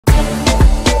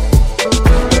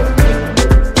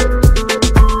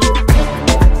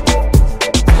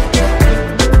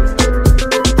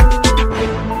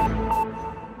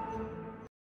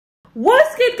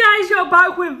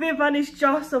with Viv and it's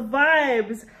just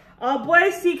vibes. Our boy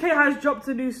CKay has dropped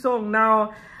a new song.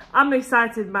 Now, I'm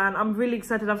excited, man. I'm really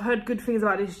excited. I've heard good things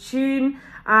about this tune.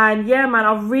 And yeah, man,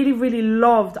 I've really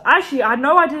loved. Actually, I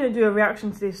know I didn't do a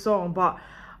reaction to this song, but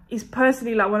it's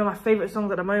personally like one of my favorite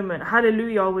songs at the moment.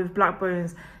 Hallelujah with Black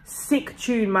Bones. Sick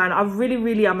tune, man. I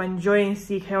really am enjoying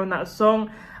CKay on that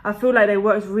song. I feel like they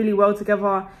worked really well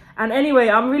together. And anyway,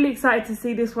 I'm really excited to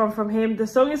see this one from him. The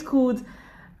song is called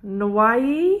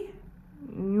nwayi.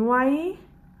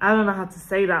 I don't know how to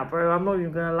say that, bro. I'm not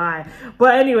even gonna lie.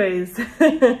 But anyways,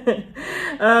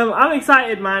 I'm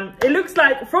excited, man. It looks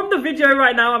like, from the video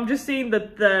right now, I'm just seeing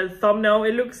the thumbnail.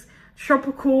 It looks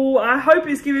tropical. I hope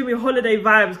it's giving me holiday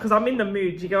vibes because I'm in the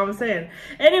mood. You get what I'm saying?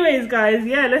 Anyways, guys,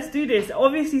 yeah, let's do this.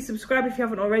 Obviously, subscribe if you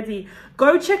haven't already.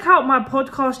 Go check out my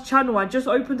podcast channel. I just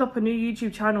opened up a new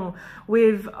YouTube channel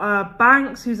with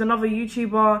Banks, who's another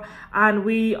YouTuber, and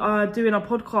we are doing a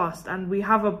podcast, and we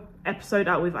have a episode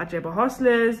out with Ajeba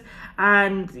Hustlers,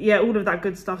 and yeah, all of that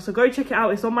good stuff. So go check it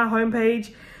out. It's on my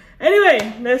homepage.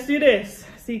 Anyway, let's do this.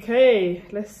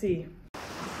 CKay, let's see.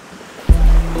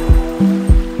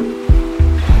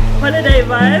 Holiday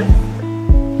vibes.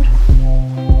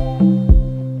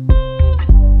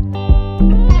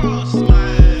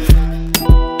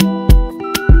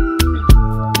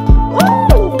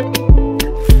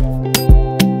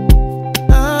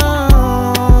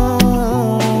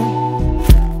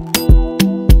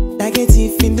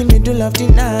 Of the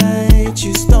night,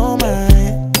 you stole my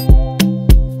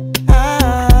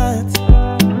heart.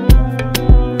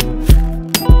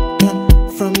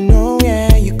 From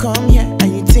nowhere, you come here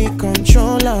and you take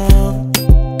control of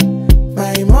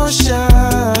my emotions.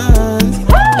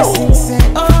 I sing, say,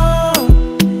 oh,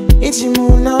 it's you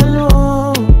moon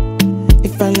alone.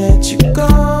 If I let you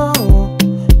go,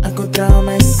 I go down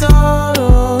my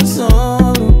sorrow.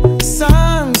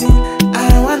 Something,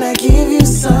 I wanna give you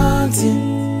something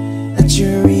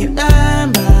you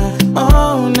remember,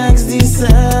 oh, next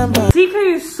December.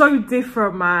 CKay is so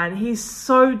different, man. He's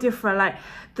so different. Like,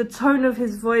 the tone of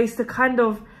his voice, the kind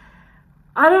of,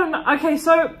 I don't know. Okay,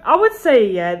 so I would say,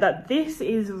 yeah, that this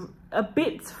is a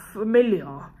bit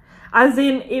familiar. As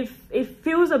in, it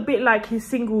feels a bit like his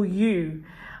single You.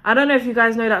 I don't know if you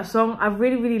guys know that song. I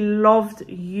really loved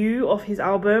You off his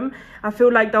album. I feel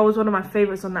like that was one of my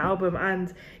favorites on the album.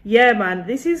 And yeah, man,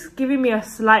 this is giving me a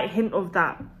slight hint of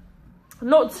that.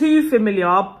 Not too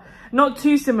familiar, not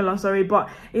too similar, sorry, but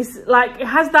it's like, it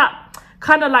has that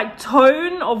kind of like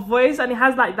tone of voice, and it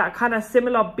has like that kind of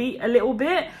similar beat a little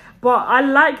bit. But I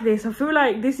like this. I feel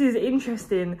like this is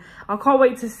interesting. I can't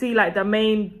wait to see like the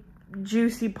main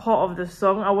juicy part of the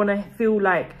song. I want to feel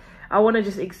like, I want to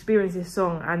just experience this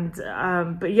song. And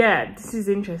but yeah, this is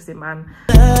interesting, man.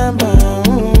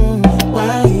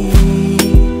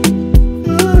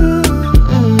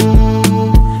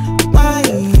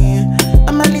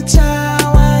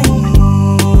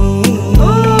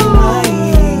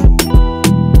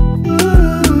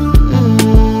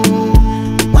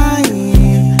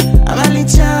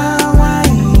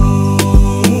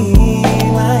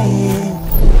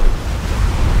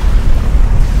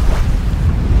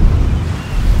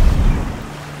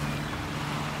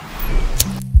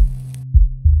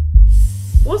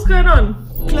 What's going on?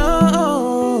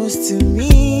 Close to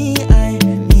me, I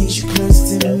need you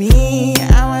close to me.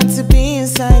 I want to be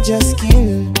inside your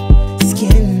skin.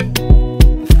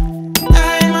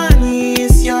 My money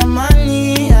is your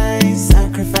money. I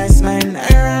sacrifice my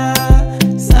naira,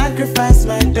 sacrifice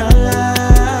my dollar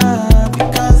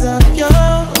because of you.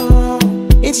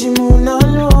 It's you moon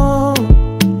alone.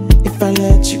 If I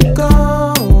let you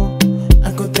go,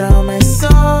 I go down my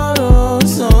sorrow.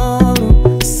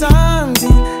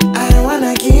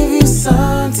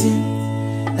 Something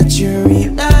that you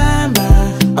remember,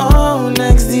 oh,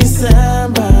 next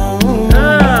December.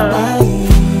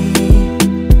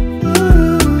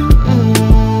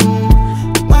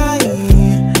 Why?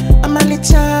 I'm a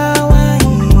little why?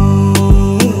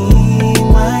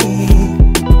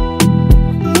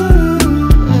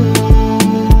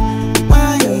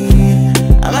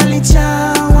 I'm a little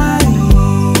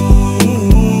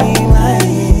why?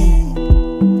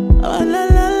 Oh, la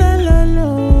la la la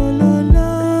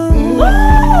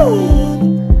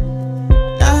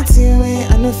nothing way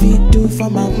I know fit do for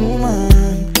my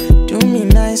woman. Do me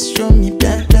nice, show me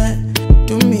better.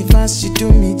 Do me fast, you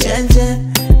do me gentle.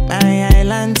 My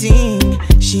island thing,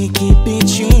 she keep it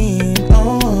dream.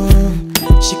 Oh,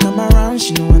 she come around,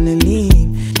 she don't wanna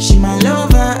leave. She my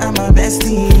lover, I'm my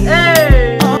bestie.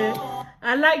 Hey, oh.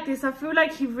 I like like this. I feel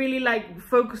like he really like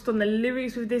focused on the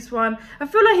lyrics with this one. I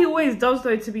feel like he always does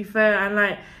though, to be fair. And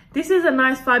like, this is a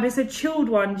nice vibe. It's a chilled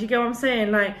one. Do you get what I'm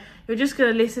saying? Like, you're just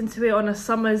gonna listen to it on a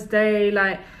summer's day.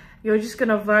 Like, you're just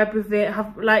gonna vibe with it.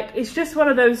 It's just one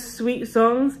of those sweet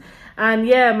songs. And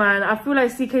yeah, man, I feel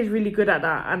like CKay is really good at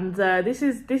that. And this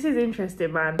is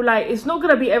interesting, man. Like, it's not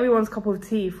gonna be everyone's cup of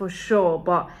tea for sure,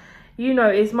 but you know,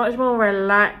 it's much more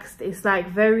relaxed. It's like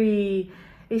very,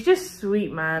 it's just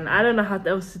sweet, man. I don't know how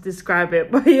else to describe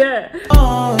it, but yeah.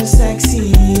 Oh,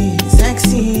 sexy,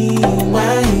 sexy,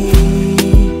 why?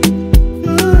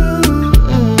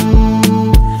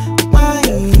 Why?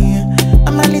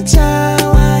 I'm a little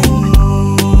why?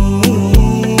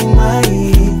 Why?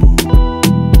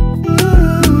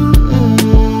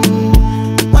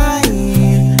 Why?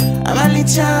 I'm a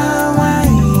little why?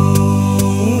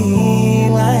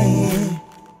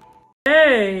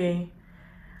 Hey,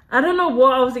 I don't know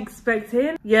what I was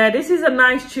expecting. Yeah, this is a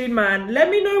nice tune, man. Let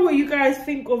me know what you guys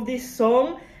think of this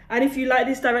song, and if you like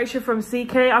this direction from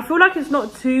CKay. I feel like it's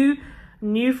not too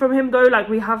new from him though. Like,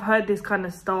 we have heard this kind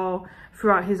of style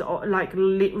throughout his like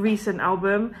recent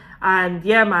album. And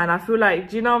yeah, man, I feel like,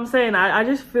 do you know what I'm saying? I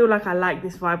just feel like I like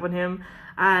this vibe on him.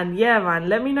 And yeah, man,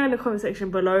 let me know in the comment section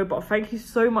below. But thank you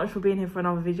so much for being here for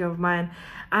another video of mine.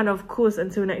 And of course,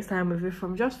 until next time, with it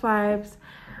from Just Vibes.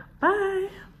 Bye.